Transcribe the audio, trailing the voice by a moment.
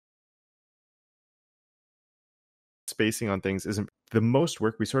spacing on things isn't the most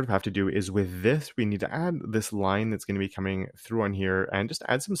work we sort of have to do is with this. We need to add this line that's going to be coming through on here and just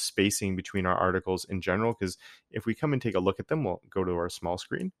add some spacing between our articles in general, because if we come and take a look at them, we'll go to our small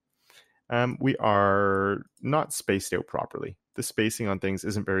screen. We are not spaced out properly. The spacing on things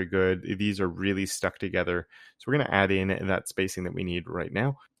isn't very good. These are really stuck together. So we're going to add in that spacing that we need right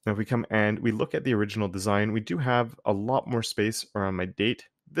now. Now, if we come and we look at the original design, we do have a lot more space around my date.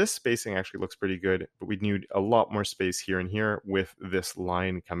 This spacing actually looks pretty good, but we need a lot more space here and here with this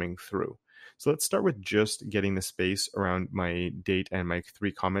line coming through. So let's start with just getting the space around my date and my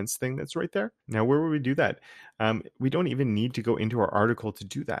 3 comments thing that's right there. Now, where would we do that? We don't even need to go into our article to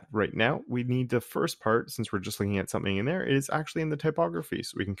do that right now. We need the first part, since we're just looking at something in there, it is actually in the typography.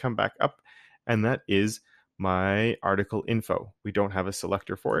 So we can come back up, and that is my article info. We don't have a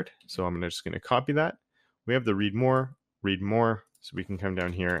selector for it, so I'm just going to copy that. We have the read more, so we can come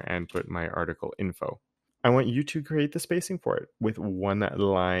down here and put my article info. I want you to create the spacing for it with 1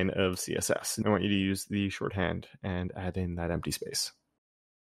 line of CSS. I want you to use the shorthand and add in that empty space.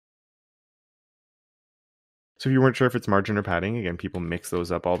 So if you weren't sure if it's margin or padding, again, people mix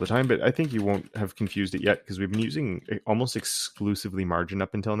those up all the time, but I think you won't have confused it yet because we've been using almost exclusively margin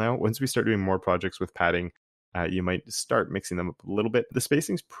up until now. Once we start doing more projects with padding, you might start mixing them up a little bit. The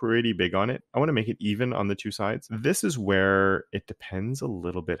spacing's pretty big on it. I want to make it even on the 2 sides. This is where it depends a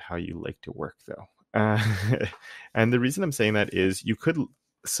little bit how you like to work, though. And the reason I'm saying that is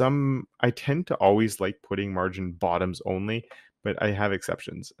I tend to always like putting margin bottoms only, but I have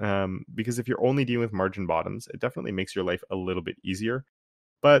exceptions. Because if you're only dealing with margin bottoms, it definitely makes your life a little bit easier.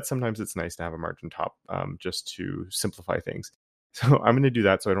 But sometimes it's nice to have a margin top just to simplify things. So I'm going to do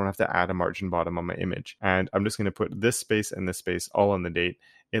that so I don't have to add a margin bottom on my image. And I'm just going to put this space and this space all on the date.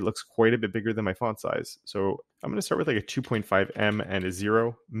 It looks quite a bit bigger than my font size. So I'm going to start with like a 2.5 M and a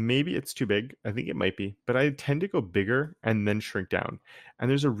 0. Maybe it's too big. I think it might be. But I tend to go bigger and then shrink down. And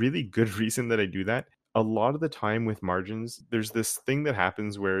there's a really good reason that I do that. A lot of the time with margins, there's this thing that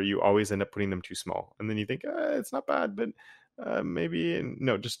happens where you always end up putting them too small. And then you think, it's not bad, but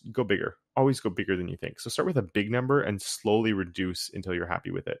no, just go bigger. Always go bigger than you think. So start with a big number and slowly reduce until you're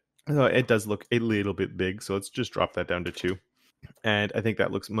happy with it. It does look a little bit big, so let's just drop that down to 2. And I think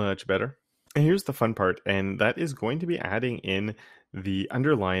that looks much better. And here's the fun part, and that is going to be adding in the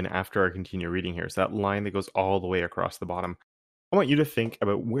underline after our continue reading here. So that line that goes all the way across the bottom. I want you to think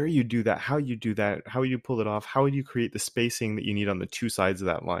about where you do that, how you pull it off, how you create the spacing that you need on the 2 sides of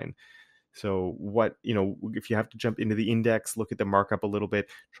that line. So if you have to jump into the index, look at the markup a little bit,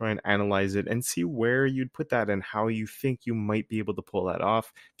 try and analyze it and see where you'd put that and how you think you might be able to pull that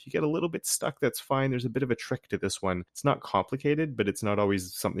off. If you get a little bit stuck, that's fine. There's a bit of a trick to this one. It's not complicated, but it's not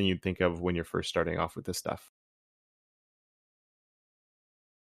always something you'd think of when you're first starting off with this stuff.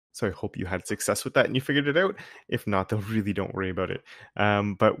 So I hope you had success with that and you figured it out. If not, though, really don't worry about it.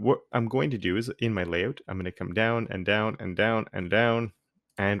 But what I'm going to do is in my layout, I'm going to come down and down and down and down.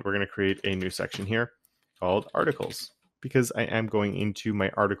 And we're going to create a new section here called articles, because I am going into my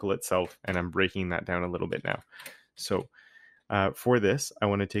article itself and I'm breaking that down a little bit now. So for this, I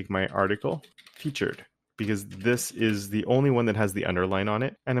want to take my article featured, because this is the only one that has the underline on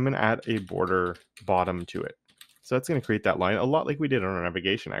it. And I'm going to add a border bottom to it. So that's going to create that line a lot like we did on our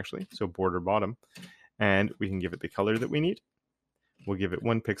navigation, actually. So border bottom, and we can give it the color that we need. We'll give it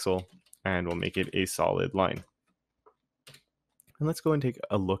 1 pixel and we'll make it a solid line. And let's go and take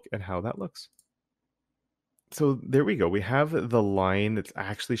a look at how that looks. So there we go. We have the line that's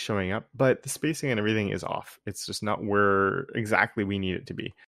actually showing up, but the spacing and everything is off. It's just not where exactly we need it to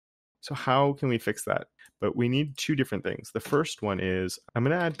be. So how can we fix that? But we need 2 different things. The first one is I'm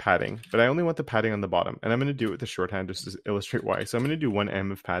going to add padding, but I only want the padding on the bottom. And I'm going to do it with the shorthand just to illustrate why. So I'm going to do 1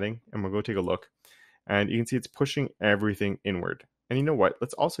 M of padding, and we'll go take a look. And you can see it's pushing everything inward. And you know what?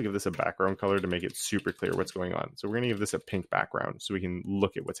 Let's also give this a background color to make it super clear what's going on. So we're going to give this a pink background so we can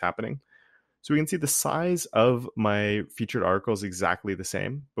look at what's happening. So we can see the size of my featured article is exactly the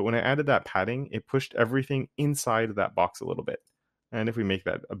same. But when I added that padding, it pushed everything inside of that box a little bit. And if we make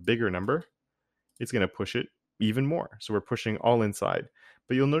that a bigger number, it's going to push it even more. So we're pushing all inside.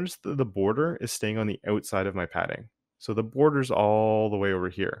 But you'll notice that the border is staying on the outside of my padding. So the border's all the way over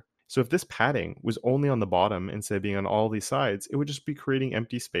here. So if this padding was only on the bottom instead of being on all these sides, it would just be creating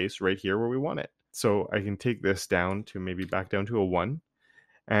empty space right here where we want it. So I can take this down to maybe back down to a 1.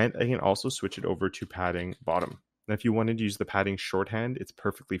 And I can also switch it over to padding bottom. Now, if you wanted to use the padding shorthand, it's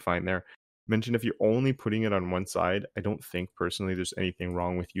perfectly fine there. Mention if you're only putting it on one side, I don't think personally there's anything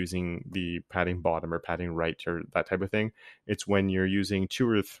wrong with using the padding bottom or padding right or that type of thing. It's when you're using 2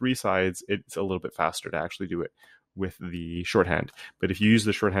 or 3 sides, it's a little bit faster to actually do it. with the shorthand. But if you use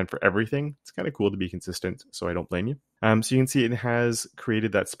the shorthand for everything, it's kind of cool to be consistent, so I don't blame you. So you can see it has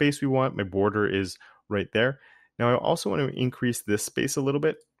created that space we want. My border is right there. Now I also want to increase this space a little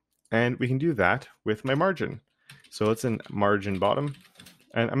bit, and we can do that with my margin. So let's in margin bottom,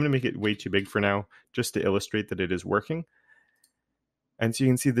 and I'm going to make it way too big for now, just to illustrate that it is working. And so you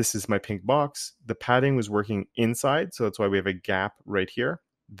can see this is my pink box. The padding was working inside, so that's why we have a gap right here.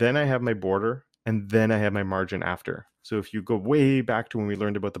 Then I have my border, and then I have my margin after. So if you go way back to when we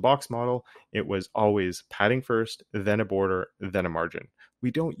learned about the box model, it was always padding first, then a border, then a margin. We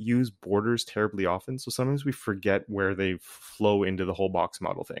don't use borders terribly often, so sometimes we forget where they flow into the whole box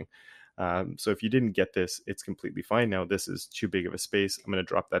model thing. So if you didn't get this, it's completely fine. Now this is too big of a space. I'm going to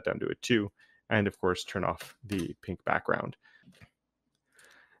drop that down to a 2, and of course turn off the pink background.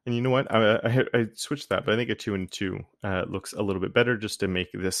 And you know what? I switched that, but I think a 2 and 2 looks a little bit better, just to make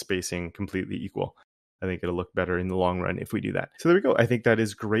this spacing completely equal. I think it'll look better in the long run if we do that. So there we go. I think that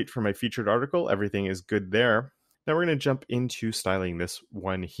is great for my featured article. Everything is good there. Now we're going to jump into styling this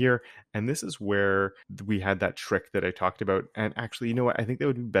one here. And this is where we had that trick that I talked about. And actually, you know what? I think that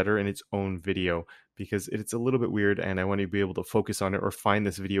would be better in its own video, because it's a little bit weird and I want to be able to focus on it, or find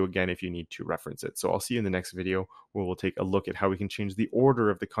this video again if you need to reference it. So I'll see you in the next video, where we'll take a look at how we can change the order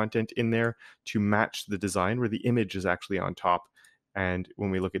of the content in there to match the design, where the image is actually on top. And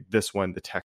when we look at this one, the text